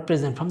সবসময় ভার্ব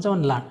প্রেজেন্ট ফর্ম, যেমন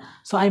learn.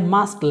 So I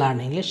must learn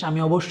English, আমি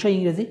অবশ্যই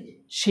ইংরেজি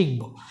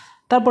শিখবো।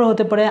 তারপর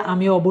হতে পারে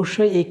আমি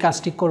অবশ্যই এই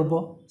কাজটি করব।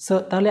 সো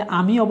তাহলে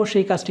আমি অবশ্যই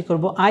এই কাজটি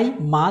করব, আই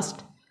মাস্ট,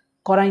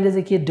 করা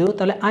ইংরেজি কি ডু,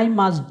 তাহলে I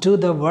must do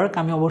the work,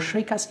 আমি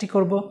অবশ্যই কাজটি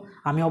করব,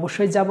 আমি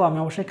অবশ্যই যাব, আমি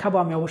অবশ্যই খাবো,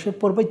 আমি অবশ্যই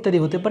পড়বো ইত্যাদি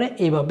হতে পারে।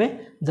 এইভাবে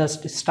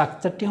জাস্ট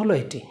স্ট্রাকচারটি হলো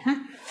এটি, হ্যাঁ।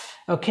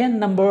 ওকে,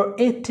 number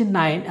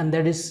 89 and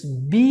that is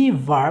be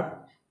verb.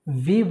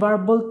 Be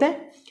verb বলতে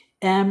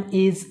M,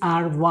 is,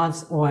 R, was,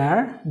 war,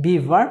 be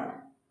verb,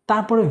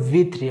 তারপরে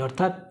V3,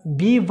 অর্থাৎ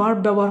বি ভার্ব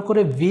ব্যবহার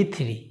করে V3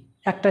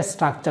 একটা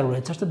স্ট্রাকচার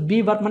রয়েছে। অর্থাৎ বি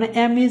ভার্ব মানে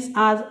M, is,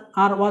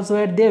 R, was,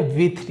 war দিয়ে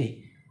V3,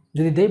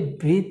 যদি দেয়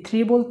V3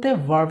 বলতে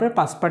ভার্বের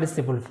পাস্ট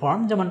পার্টিসিপল ফর্ম।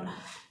 যেমন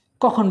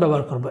কখন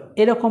ব্যবহার করব,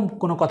 এরকম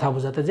কোনো কথা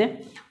বোঝাতে যে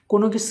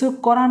কোনো কিছু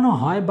করানো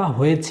হয় বা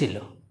হয়েছিল,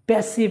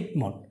 প্যাসিভ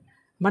মোড,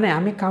 মানে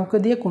আমি কাউকে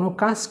দিয়ে কোনো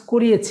কাজ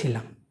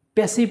করিয়েছিলাম,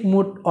 প্যাসিভ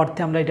মোড অর্থে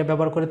আমরা এটা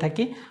ব্যবহার করে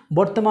থাকি।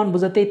 বর্তমান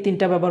বোঝাতে এই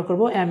তিনটা ব্যবহার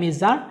করব, এম,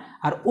 ইজ,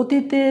 আর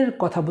অতীতের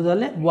কথা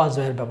বোঝালে ওয়াজ,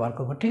 ওয়ার ব্যবহার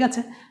করব, ঠিক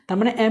আছে। তার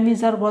মানে M, is,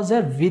 R, was,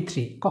 war V3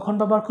 কখন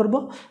ব্যবহার করব,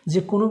 যে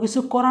কোনো কিছু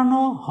করানো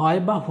হয়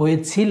বা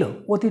হয়েছিল,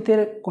 অতীতের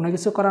কোনো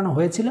কিছু করানো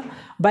হয়েছিল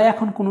বা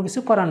এখন কোনো কিছু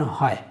করানো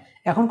হয়।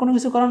 এখন কোনো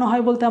কিছু করানো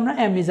হয় বলতে আমরা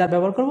এম, ইজ, আর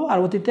ব্যবহার করব, আর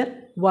অতীতের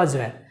ওয়াজ,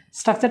 ওয়ার।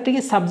 স্ট্রাকচারটি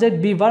কি, subject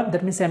be verb,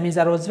 that means M, is,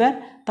 R, was, war,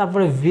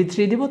 তারপরে V3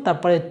 দিব,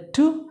 তারপরে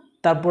টু,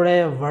 তারপরে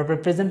ভার্বের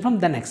প্রেজেন্ট ফর্ম,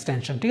 দেন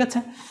এক্সটেনশন, ঠিক আছে।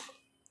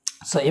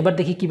 সো এবার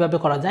দেখি কিভাবে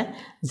করা যায়,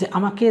 যে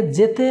আমাকে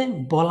যেতে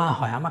বলা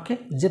হয়, আমাকে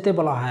যেতে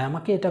বলা হয়,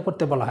 আমাকে এটা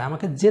করতে বলা হয়,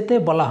 আমাকে যেতে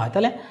বলা হয়,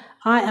 তাহলে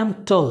I am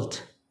told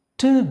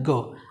to go,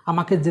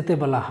 আমাকে যেতে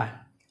বলা হয়,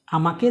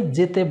 আমাকে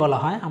যেতে বলা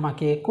হয়,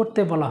 আমাকে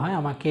করতে বলা হয়,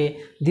 আমাকে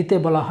দিতে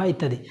বলা হয়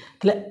ইত্যাদি।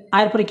 তাহলে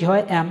আয়ের পরে কী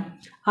হয়, M,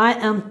 I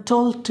am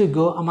told to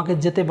go, আমাকে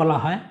যেতে বলা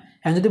হয়।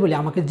 এখন যদি বলি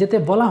আমাকে যেতে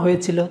বলা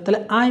হয়েছিল, তাহলে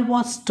I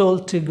was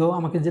told to go,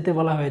 আমাকে যেতে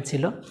বলা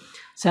হয়েছিল।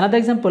 সো অ্যানাদার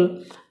এক্সাম্পল,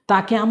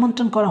 তাকে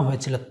আমন্ত্রণ করা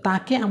হয়েছিল,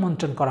 তাকে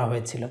আমন্ত্রণ করা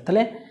হয়েছিল,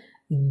 তাহলে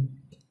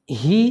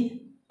হি,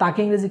 তাকে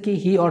ইংরেজি কি,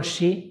 হি অর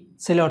শি,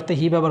 ছেলে অর্থে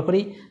হি ব্যবহার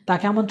করি,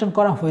 তাকে আমন্ত্রণ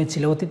করা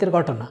হয়েছিল, অতীতের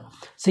ঘটনা।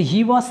 সো হি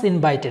ওয়াজ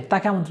ইনভাইটেড,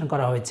 তাকে আমন্ত্রণ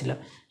করা হয়েছিল।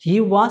 হি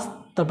ওয়াজ,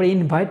 তারপরে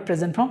ইনভাইট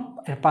প্রেজেন্ট ফর্ম,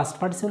 এর পাস্ট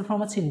পার্টিসিপল ফর্ম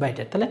হচ্ছে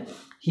ইনভাইটেড, তাহলে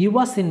হি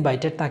ওয়াজ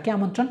ইনভাইটেড, তাকে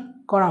আমন্ত্রণ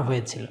করা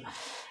হয়েছিল।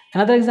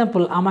 অ্যানাদার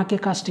এক্সাম্পল, আমাকে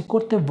কাজটি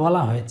করতে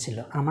বলা হয়েছিল,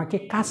 আমাকে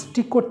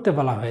কাজটি করতে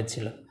বলা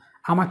হয়েছিল,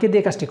 আমাকে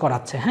দিয়ে কাজটি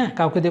করাচ্ছে, হ্যাঁ,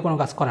 কাউকে দিয়ে কোনো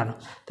কাজ করানো।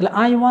 তাহলে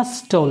I was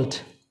told,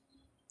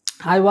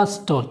 I was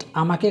told,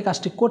 আমাকে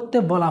কাজটি করতে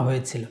বলা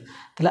হয়েছিল।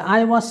 তাহলে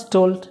I was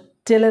told,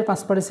 টেলের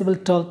past participle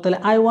told, তাহলে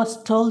I was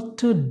told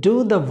to do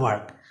the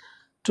work,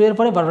 two এর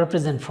পরে বারবার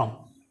প্রেজেন্ট ফর্ম,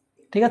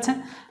 ঠিক আছে।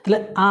 তাহলে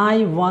I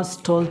was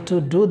told to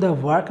do the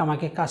work,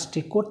 আমাকে কাজটি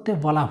করতে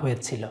বলা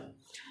হয়েছিল।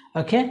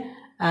 ওকে,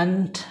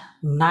 and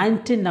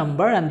 19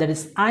 number, and that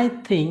is I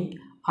think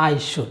I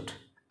should.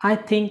 I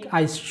think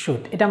I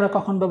should, এটা আমরা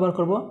কখন ব্যবহার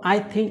করব? আই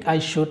থিঙ্ক আই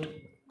শুড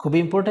খুবই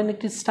ইম্পর্ট্যান্ট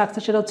একটি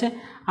স্ট্রাকচার, সেটা হচ্ছে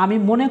আমি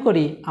মনে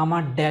করি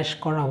আমার ড্যাশ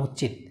করা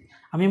উচিত,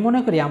 আমি মনে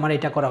করি আমার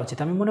এটা করা উচিত,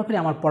 আমি মনে করি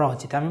আমার পড়া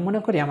উচিত, আমি মনে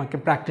করি আমাকে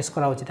প্র্যাকটিস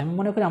করা উচিত, আমি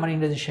মনে করি আমার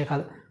ইংরেজি শেখা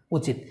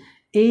উচিত।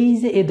 এই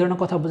যে এই ধরনের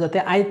কথা বোঝাতে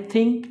আই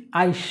থিঙ্ক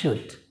আই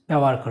শুড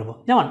ব্যবহার করব।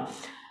 যেমন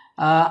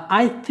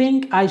আই থিঙ্ক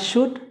আই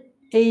শুড,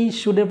 এই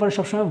শুডের পরে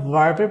সবসময়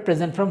ভার্বের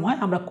প্রেজেন্ট ফর্ম হয়,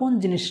 আমরা কোন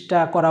জিনিসটা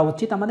করা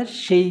উচিত আমাদের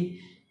সেই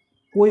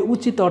ওই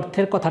উচিত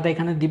অর্থের কথাটা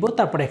এখানে দিব,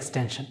 তারপরে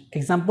এক্সটেনশন।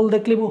 এক্সাম্পল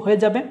দেখলে হয়ে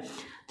যাবে,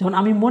 যেমন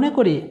আমি মনে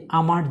করি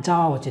আমার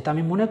যাওয়া উচিত,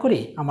 আমি মনে করি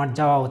আমার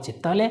যাওয়া উচিত,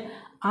 তাহলে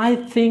I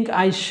think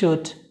I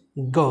should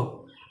go.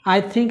 I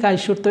think I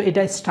should, তো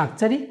এটা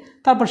স্ট্রাকচারই,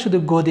 তারপর শুধু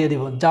গো দিয়ে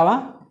দিব, যাওয়া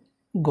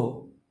গো,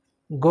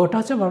 গোটা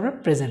হচ্ছে ভার্বের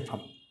প্রেজেন্ট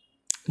ফর্ম,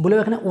 বলেও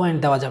এখানে ওয়েন্ট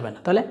দেওয়া যাবে না।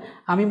 তাহলে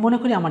আমি মনে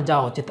করি আমার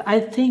যাওয়া উচিত, I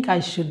think I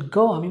should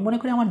go, আমি মনে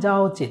করি আমার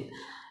যাওয়া উচিত।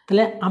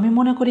 তাহলে আমি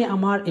মনে করি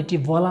আমার এটি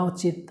বলা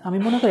উচিত, আমি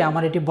মনে করি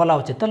আমার এটি বলা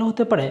উচিত, তাহলে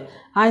হতে পারে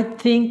I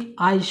think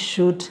I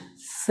should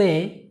say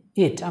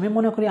ইট, আমি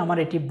মনে করি আমার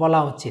এটি বলা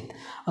উচিত।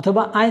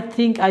 অথবা আই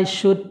থিঙ্ক আই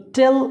শুড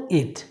টেল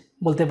ইট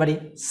বলতে পারি,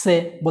 সে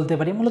বলতে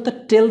পারি, মূলত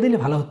টেল দিলে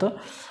ভালো হতো।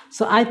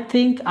 So I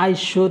think I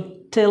should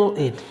টেল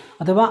ইট,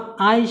 অথবা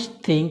I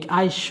think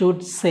I should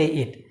say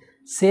ইট,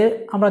 সে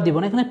আমরা দিব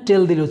না, এখানে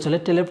টেল দিলেও চলে,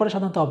 টেলের পরে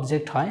সাধারণত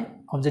অবজেক্ট হয়,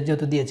 অবজেক্ট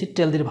যেহেতু দিয়েছি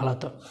টেল দিলে ভালো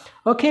হতো।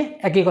 ওকে,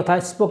 একই কথা,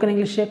 স্পোকেন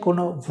ইংলিশে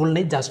কোনো ভুল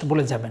নেই, জাস্ট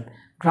বলে যাবেন,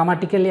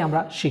 গ্রামাটিক্যালি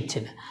আমরা শিখছি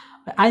না।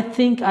 I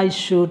think I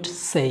should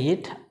say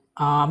ইট,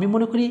 আমি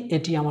মনে করি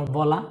এটি আমার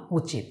বলা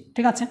উচিত,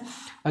 ঠিক আছে।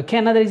 ওকে,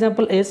 অ্যানাদার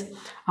এক্সাম্পল ইজ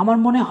আমার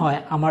মনে হয়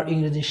আমার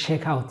ইংরেজি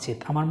শেখা উচিত,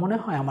 আমার মনে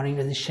হয় আমার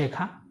ইংরেজি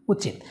শেখা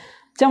উচিত।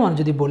 যেমন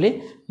যদি বলি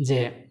যে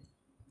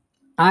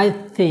আই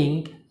থিঙ্ক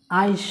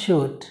আই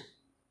শুড,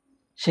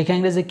 শেখা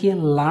ইংরেজি কি?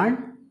 লার্ন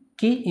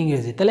কি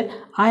ইংরেজি, তাহলে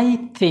I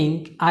think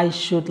I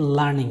should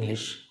learn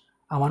English,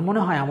 আমার মনে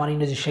হয় আমার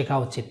ইংরেজি শেখা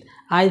উচিত।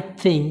 I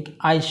think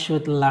I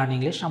should learn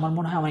English, আমার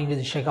মনে হয় আমার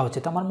ইংরেজি শেখা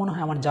উচিত, আমার মনে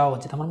হয় আমার যাওয়া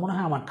উচিত, আমার মনে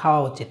হয় আমার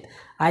খাওয়া উচিত।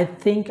 I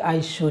think I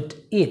should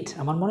eat,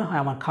 আমার মনে হয়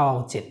আমার খাওয়া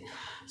উচিত।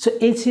 সো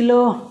এই ছিল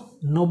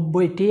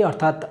 90টি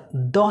অর্থাৎ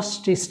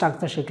 10টি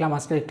স্ট্রাকচার শিখলাম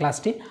আজকের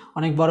ক্লাসটি,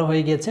 অনেক বড়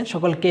হয়ে গিয়েছে।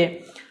 সকলকে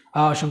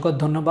অসংখ্য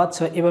ধন্যবাদ।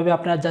 সো এভাবে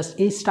আপনারা জাস্ট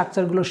এই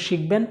স্ট্রাকচারগুলো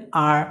শিখবেন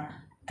আর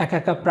একা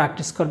একা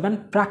প্র্যাকটিস করবেন।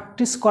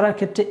 প্র্যাকটিস করার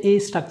ক্ষেত্রে এই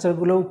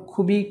স্ট্রাকচারগুলো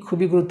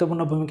খুবই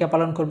গুরুত্বপূর্ণ ভূমিকা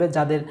পালন করবে।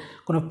 যাদের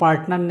কোনো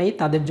পার্টনার নেই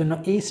তাদের জন্য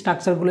এই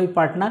স্ট্রাকচারগুলোই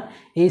পার্টনার।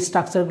 এই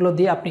স্ট্রাকচারগুলো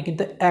দিয়ে আপনি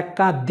কিন্তু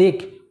একাধিক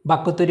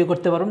বাক্য তৈরি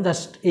করতে পারবেন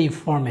জাস্ট এই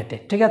ফরম্যাটে,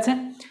 ঠিক আছে।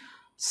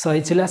 সো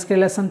এই ছিল আজকের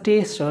লেসনটি।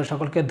 সো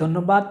সকলকে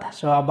ধন্যবাদ।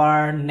 সো আবার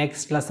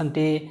নেক্সট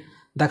লেসনটি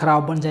দেখার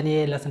আহ্বান জানিয়ে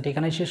লেসনটি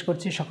এখানেই শেষ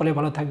করছি। সকলে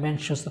ভালো থাকবেন,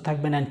 সুস্থ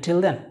থাকবেন, অ্যান্ড টিল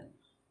দেন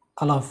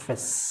আল্লাহ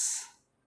হাফেজ।